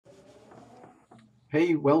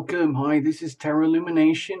Hey, welcome. Hi, this is Terra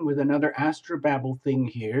Lumination with another astrobabble thing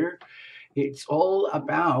here. It's all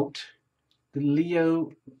about the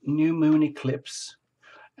Leo new moon eclipse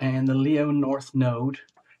and the Leo North Node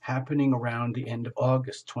happening around the end of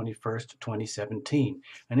August 21st, 2017.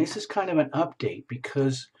 And this is kind of an update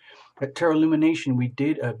because at Terra Lumination we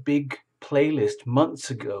did a big playlist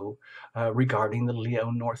months ago regarding the Leo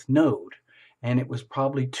North Node. And it was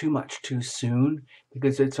probably too much too soon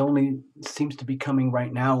because it's only seems to be coming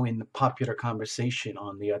right now in the popular conversation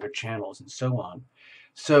on the other channels and so on.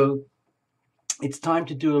 So it's time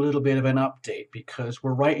to do a little bit of an update because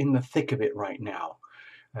we're right in the thick of it right now,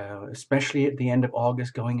 especially at the end of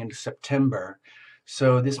August going into September.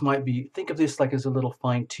 So this might be, think of this like as a little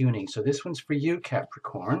fine tuning. So this one's for you,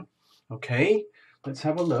 Capricorn. Okay, let's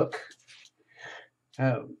have a look.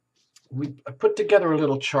 I put together a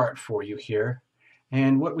little chart for you here.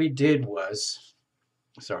 And what we did was,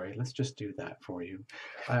 sorry, let's just do that for you.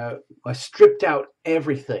 I stripped out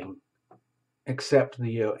everything except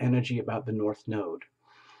the energy about the North Node.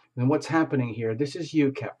 And what's happening here, this is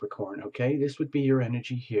you, Capricorn, okay? This would be your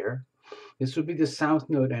energy here. This would be the South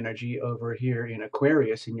Node energy over here in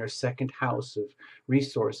Aquarius in your second house of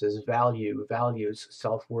resources, values,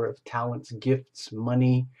 self-worth, talents, gifts,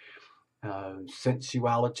 money,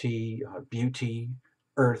 sensuality, beauty,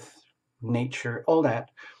 earth, nature, all that.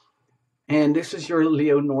 And this is your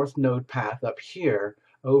Leo North Node path up here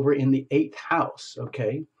over in the 8th house,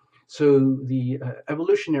 okay? So the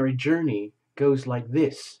evolutionary journey goes like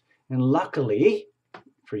this. And luckily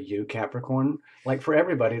for you, Capricorn, like for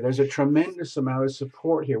everybody, there's a tremendous amount of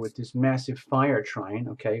support here with this massive fire trine,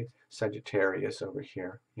 okay? Sagittarius over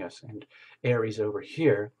here, yes, and Aries over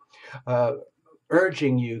here,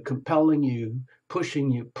 urging you, compelling you,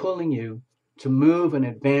 pushing you, pulling you to move and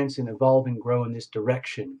advance and evolve and grow in this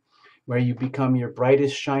direction where you become your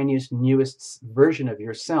brightest, shiniest, newest version of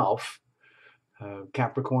yourself.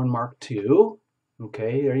 Capricorn Mark II.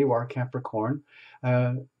 Okay, there you are, Capricorn.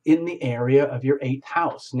 In the area of your 8th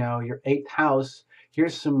house. Now, your 8th house,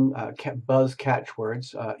 here's some buzz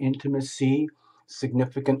catchwords. Intimacy,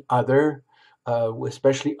 significant other,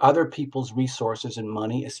 especially other people's resources and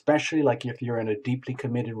money, especially like if you're in a deeply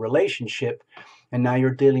committed relationship and now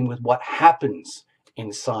you're dealing with what happens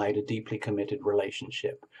inside a deeply committed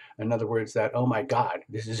relationship. In other words, that, oh my God,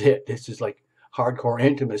 this is it. This is like hardcore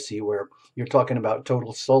intimacy where you're talking about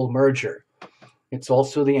total soul merger. It's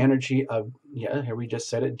also the energy of, yeah, here we just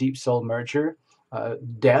said it, deep soul merger,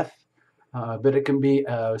 death, but it can be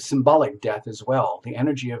symbolic death as well. The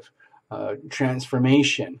energy of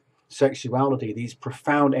transformation, sexuality, these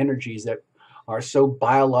profound energies that are so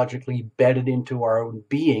biologically bedded into our own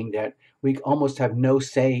being that we almost have no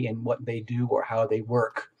say in what they do or how they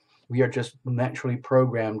work. We are just naturally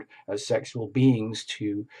programmed as sexual beings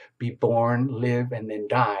to be born, live, and then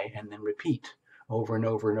die, and then repeat over and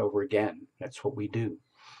over and over again. That's what we do.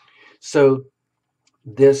 So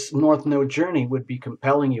this North Node journey would be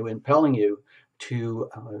compelling you, impelling you to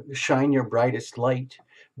shine your brightest light,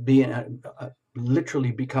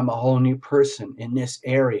 literally become a whole new person in this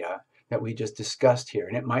area that we just discussed here.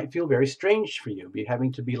 And it might feel very strange for you,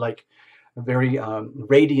 having to be like a very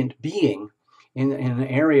radiant being in an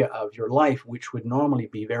area of your life which would normally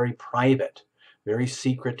be very private, very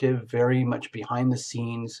secretive, very much behind the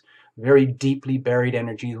scenes, very deeply buried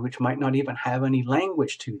energies which might not even have any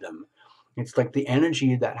language to them. It's like the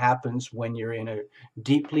energy that happens when you're in a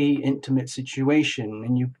deeply intimate situation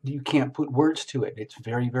and you can't put words to it. It's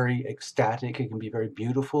very, very ecstatic. It can be very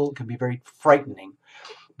beautiful. It can be very frightening.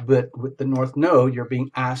 But with the North Node, you're being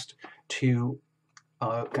asked to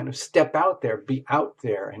kind of step out there, be out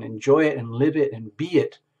there and enjoy it and live it and be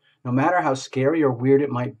it, no matter how scary or weird it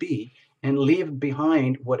might be, and leave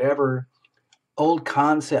behind whatever old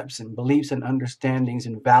concepts and beliefs and understandings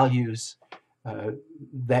and values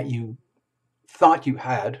that you thought you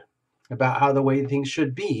had about how the way things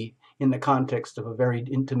should be in the context of a very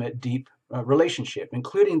intimate, deep relationship,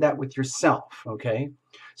 including that with yourself, okay?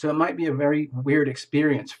 So it might be a very weird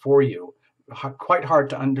experience for you, quite hard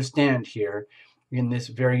to understand here in this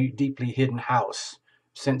very deeply hidden house,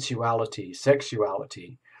 sensuality,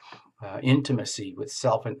 sexuality, intimacy with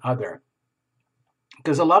self and other.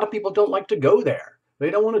 Because a lot of people don't like to go there. They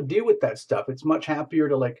don't want to deal with that stuff. It's much happier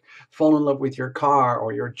to like fall in love with your car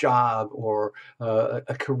or your job or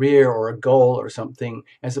a career or a goal or something,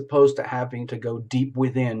 as opposed to having to go deep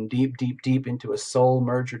within, deep into a soul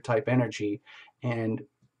merger type energy and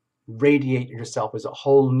radiate yourself as a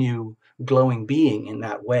whole new glowing being in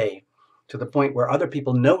that way, to the point where other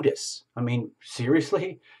people notice. I mean,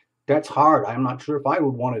 seriously? That's hard. I'm not sure if I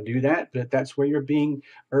would want to do that, but that's where you're being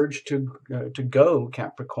urged to go,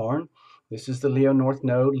 Capricorn. This is the Leo North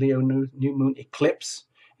Node, Leo New Moon Eclipse,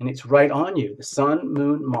 and it's right on you. The Sun,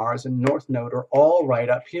 Moon, Mars, and North Node are all right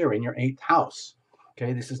up here in your 8th house.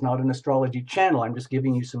 Okay, this is not an astrology channel. I'm just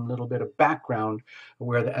giving you some little bit of background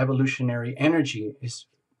where the evolutionary energy is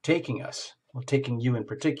taking us, well, taking you in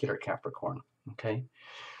particular, Capricorn. Okay,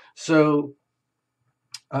 so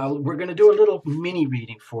we're going to do a little mini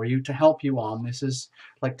reading for you to help you on. This is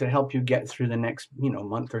like to help you get through the next,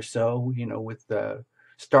 month or so, with the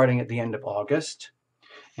starting at the end of August.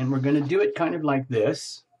 And we're going to do it kind of like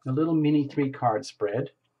this, a little mini 3-card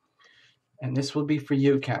spread. And this will be for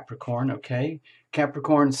you, Capricorn, okay?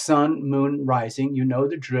 Capricorn, Sun, Moon, Rising. You know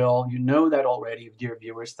the drill. You know that already, dear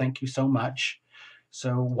viewers. Thank you so much.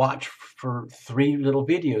 So watch for 3 little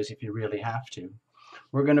videos if you really have to.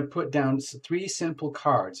 We're going to put down 3 simple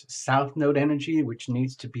cards. South Node energy, which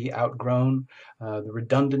needs to be outgrown. The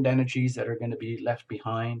redundant energies that are going to be left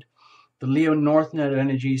behind. The Leo North Node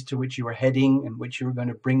energies to which you are heading and which you are going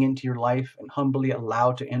to bring into your life and humbly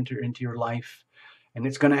allow to enter into your life. And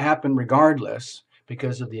it's going to happen regardless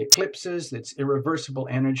because of the eclipses. It's irreversible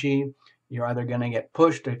energy. You're either going to get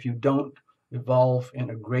pushed if you don't evolve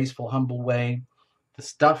in a graceful, humble way. The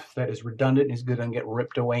stuff that is redundant is going to get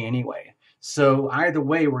ripped away anyway. So either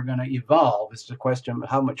way, we're going to evolve. It's a question of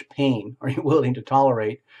how much pain are you willing to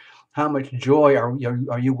tolerate? How much joy are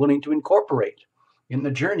you willing to incorporate in the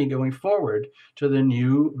journey going forward to the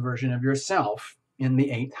new version of yourself in the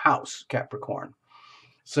 8th house, Capricorn?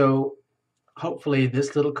 So hopefully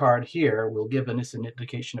this little card here will give us an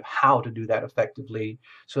indication of how to do that effectively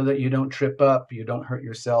so that you don't trip up, you don't hurt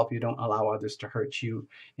yourself, you don't allow others to hurt you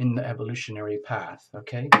in the evolutionary path,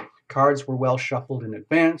 okay? Cards were well shuffled in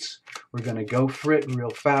advance. We're going to go for it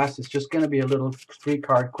real fast. It's just going to be a little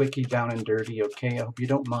 3-card quickie down and dirty, okay? I hope you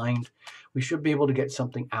don't mind. We should be able to get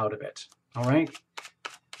something out of it, all right?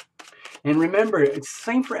 And remember, it's the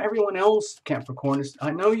same for everyone else, Capricorn.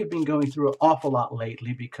 I know you've been going through an awful lot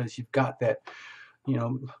lately because you've got that,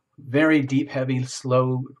 very deep, heavy,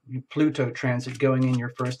 slow Pluto transit going in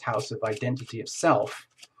your 1st house of identity of self.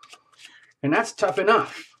 And that's tough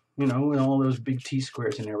enough, with all those big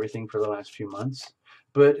T-squares and everything for the last few months.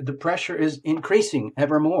 But the pressure is increasing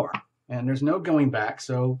ever more, and there's no going back.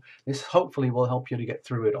 So this hopefully will help you to get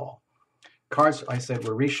through it all. Cards, I said,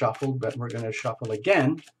 were reshuffled, but we're going to shuffle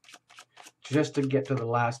again just to get to the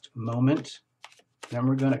last moment. Then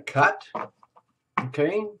we're going to cut,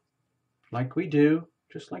 okay, like we do,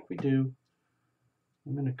 just like we do.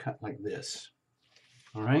 I'm going to cut like this.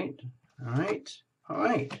 All right, all right, all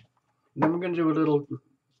right. And then we're going to do a little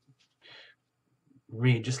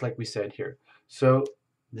read, just like we said here. So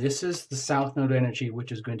this is the South Node energy,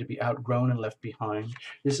 which is going to be outgrown and left behind.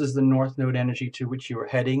 This is the North Node energy to which you are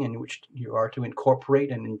heading and which you are to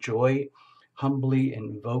incorporate and enjoy, humbly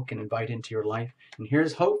invoke and invite into your life. And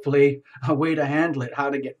here's hopefully a way to handle it, how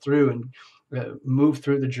to get through and move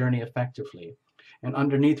through the journey effectively. And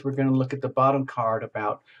underneath, we're going to look at the bottom card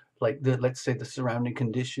about, like, let's say the surrounding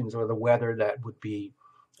conditions or the weather that would be,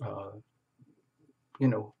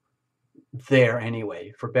 there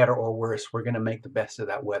anyway, for better or worse. We're going to make the best of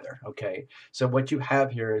that weather, okay? So what you have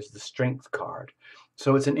here is the Strength card.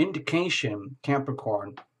 So it's an indication,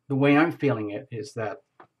 Capricorn, the way I'm feeling it is that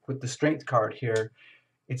with the Strength card here,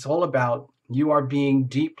 it's all about you are being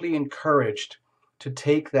deeply encouraged to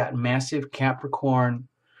take that massive Capricorn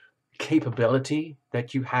capability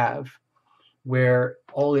that you have, where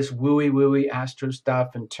all this wooey astro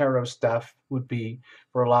stuff and tarot stuff would be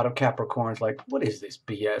for a lot of Capricorns like, what is this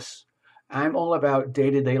BS? I'm all about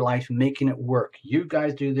day-to-day life, making it work. You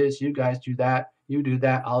guys do this, you guys do that, you do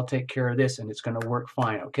that, I'll take care of this, and it's going to work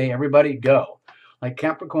fine. Okay, everybody go. Like,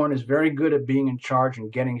 Capricorn is very good at being in charge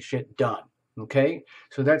and getting shit done. Okay,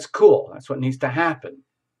 so that's cool. That's what needs to happen.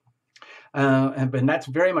 And that's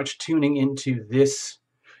very much tuning into this,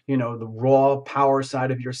 the raw power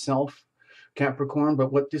side of yourself, Capricorn.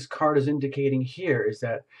 But what this card is indicating here is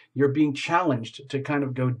that you're being challenged to kind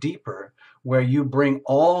of go deeper, where you bring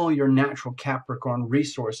all your natural Capricorn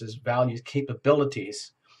resources, values,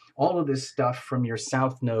 capabilities, all of this stuff from your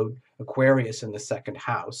South Node Aquarius in the 2nd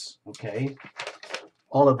house, okay?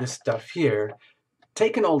 All of this stuff here,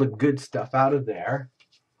 taking all the good stuff out of there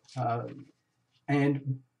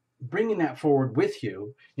and bringing that forward with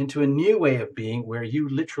you into a new way of being where you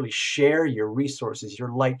literally share your resources,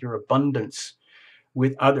 your light, your abundance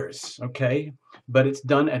with others, okay? But it's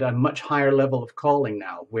done at a much higher level of calling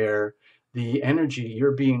now, where the energy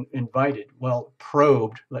you're being invited, well,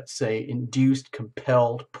 probed, let's say, induced,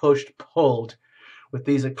 compelled, pushed, pulled with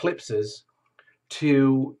these eclipses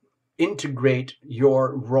to integrate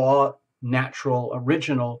your raw, natural,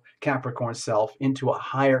 original Capricorn self into a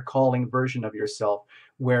higher calling version of yourself,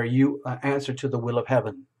 where you answer to the will of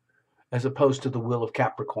heaven as opposed to the will of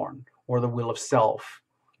Capricorn or the will of self,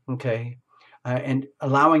 okay? And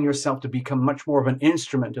allowing yourself to become much more of an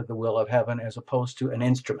instrument of the will of heaven as opposed to an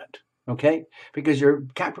instrument, okay? Because your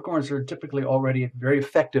Capricorns are typically already very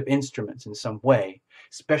effective instruments in some way,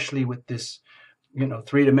 especially with this, you know,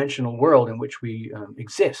 three-dimensional world in which we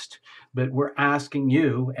exist. But we're asking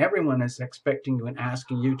you, everyone is expecting you and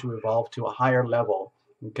asking you to evolve to a higher level,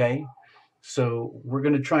 okay? So we're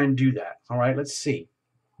going to try and do that. All right, let's see.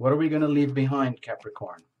 What are we going to leave behind,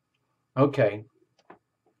 Capricorn? Okay.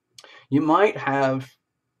 You might have,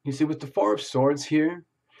 you see, with the Four of Swords here,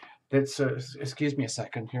 that's, excuse me a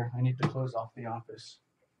second here. I need to close off the office.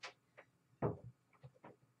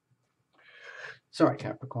 Sorry,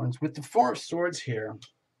 Capricorns. With the Four of Swords here,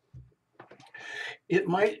 it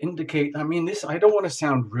might indicate, I mean, this, I don't want to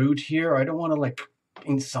sound rude here. I don't want to like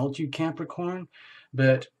insult you, Capricorn,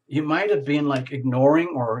 but you might have been like ignoring,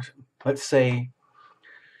 or let's say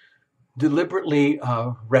deliberately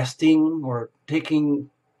resting or taking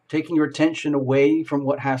your attention away from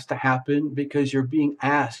what has to happen because you're being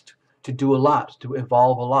asked to do a lot, to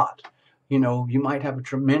evolve a lot. You know, you might have a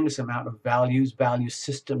tremendous amount of values, value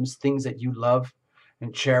systems, things that you love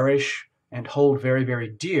and cherish and hold very, very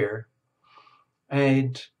dear.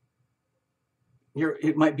 And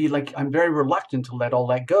it might be like, I'm very reluctant to let all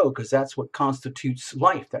that go because that's what constitutes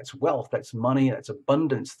life. That's wealth, that's money, that's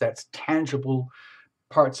abundance, that's tangible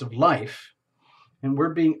parts of life. And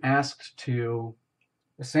we're being asked to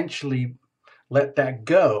essentially let that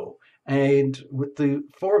go. And with the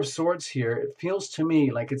Four of Swords here, it feels to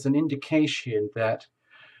me like it's an indication that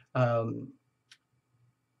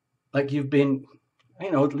like you've been,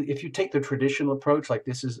 you know, if you take the traditional approach, like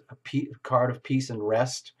this is a card of peace and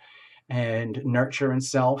rest and nurture and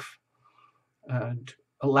self,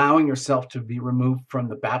 allowing yourself to be removed from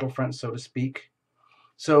the battlefront, so to speak.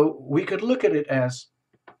 So we could look at it as,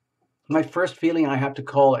 my first feeling, I have to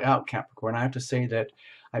call it out, Capricorn. I have to say that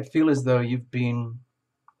I feel as though you've been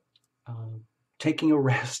taking a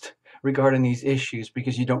rest regarding these issues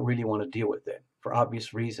because you don't really want to deal with it, for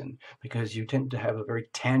obvious reason, because you tend to have a very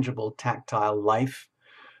tangible, tactile life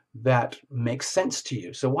that makes sense to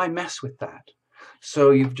you. So why mess with that?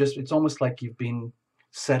 So you've just, it's almost like you've been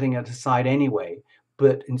setting it aside anyway,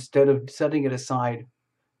 but instead of setting it aside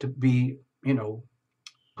to be, you know,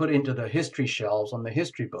 put into the history shelves on the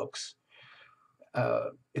history books,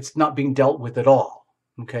 it's not being dealt with at all,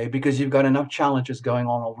 okay? Because you've got enough challenges going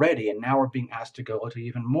on already, and now we're being asked to go to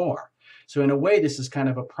even more. So in a way, this is kind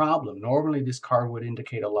of a problem. Normally, this card would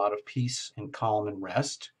indicate a lot of peace and calm and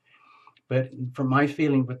rest. But from my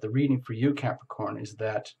feeling with the reading for you, Capricorn, is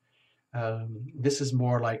that this is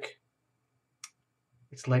more like,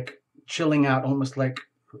 it's like chilling out, almost like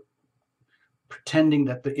pretending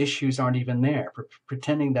that the issues aren't even there,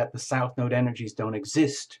 pretending that the South Node energies don't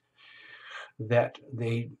exist, that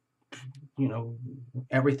they, you know,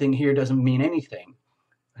 everything here doesn't mean anything,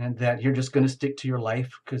 and that you're just going to stick to your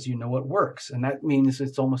life because you know what works. And that means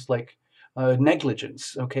it's almost like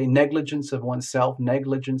negligence, okay? Negligence of oneself,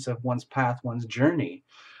 negligence of one's path, one's journey,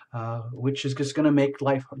 which is just going to make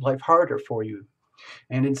life harder for you.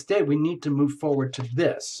 And instead, we need to move forward to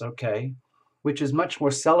this, okay, which is much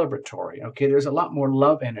more celebratory, okay? There's a lot more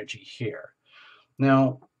love energy here.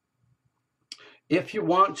 Now, if you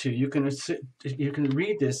want to, you can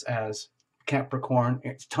read this as, Capricorn,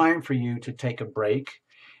 it's time for you to take a break.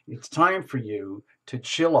 It's time for you to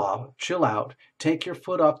chill out, take your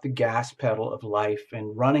foot off the gas pedal of life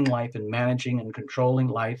and running life and managing and controlling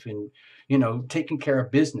life and, you know, taking care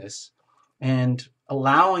of business and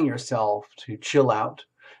allowing yourself to chill out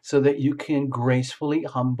so that you can gracefully,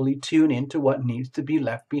 humbly tune into what needs to be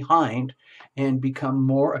left behind and become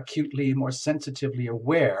more acutely, more sensitively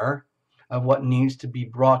aware of what needs to be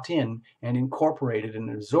brought in and incorporated and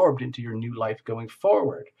absorbed into your new life going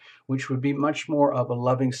forward, which would be much more of a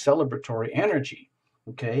loving, celebratory energy,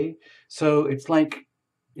 okay? So it's like,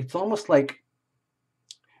 it's almost like,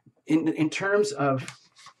 in terms of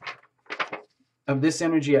this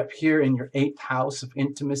energy up here in your 8th house of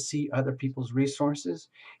intimacy, other people's resources,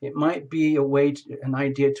 it might be a way, an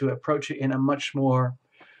idea to approach it in a much more,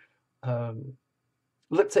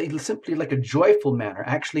 let's say, simply like a joyful manner.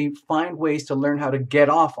 Actually find ways to learn how to get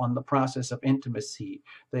off on the process of intimacy,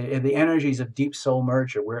 the energies of deep soul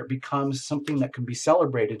merger, where it becomes something that can be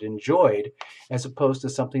celebrated, enjoyed, as opposed to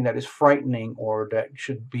something that is frightening or that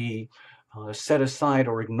should be set aside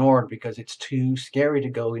or ignored because it's too scary to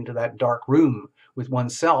go into that dark room with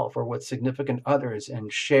oneself or with significant others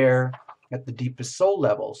and share at the deepest soul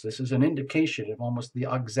levels. This is an indication of almost the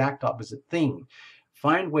exact opposite thing.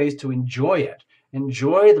 Find ways to enjoy it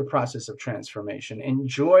Enjoy the process of transformation.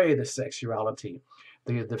 Enjoy the sexuality,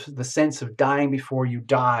 the sense of dying before you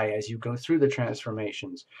die as you go through the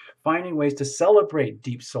transformations. Finding ways to celebrate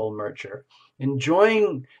deep soul merger.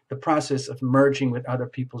 Enjoying the process of merging with other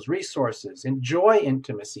people's resources. Enjoy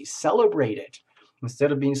intimacy. Celebrate it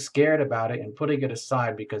instead of being scared about it and putting it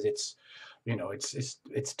aside because it's, you know,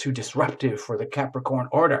 it's too disruptive for the Capricorn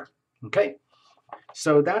order. Okay?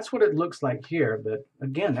 So that's what it looks like here. But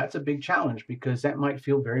again, that's a big challenge because that might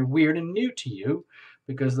feel very weird and new to you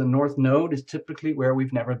because the North Node is typically where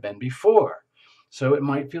we've never been before. So it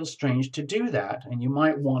might feel strange to do that. And you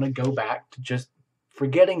might want to go back to just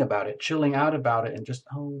forgetting about it, chilling out about it, and just,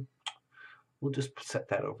 oh, we'll just set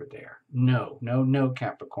that over there. No, no, no,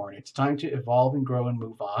 Capricorn. It's time to evolve and grow and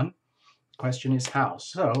move on. Question is how.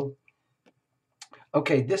 So,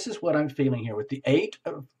 okay, this is what I'm feeling here with the Eight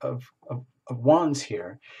of Wands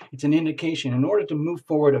here. It's an indication in order to move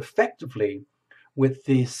forward effectively with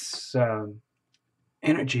this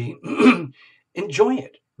energy, enjoy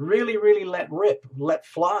it. Really, really let rip, let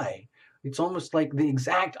fly. It's almost like the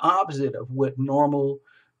exact opposite of what normal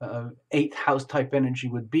eighth house type energy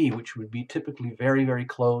would be, which would be typically very, very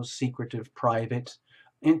close, secretive, private,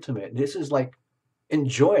 intimate. This is like,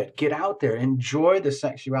 enjoy it. Get out there. Enjoy the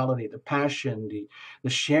sexuality, the passion, the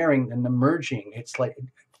sharing and the merging. It's like,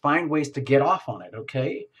 find ways to get off on it,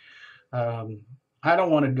 okay? I don't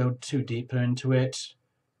want to go too deep into it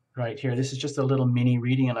right here. This is just a little mini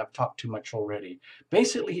reading and I've talked too much already.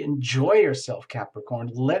 Basically, enjoy yourself, Capricorn.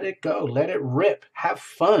 Let it go. Let it rip. Have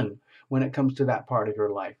fun when it comes to that part of your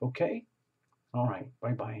life, okay? All right.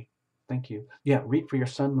 Bye-bye. Thank you. Yeah, read for your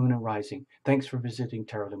sun, moon, and rising. Thanks for visiting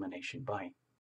Tarot Lumination. Bye.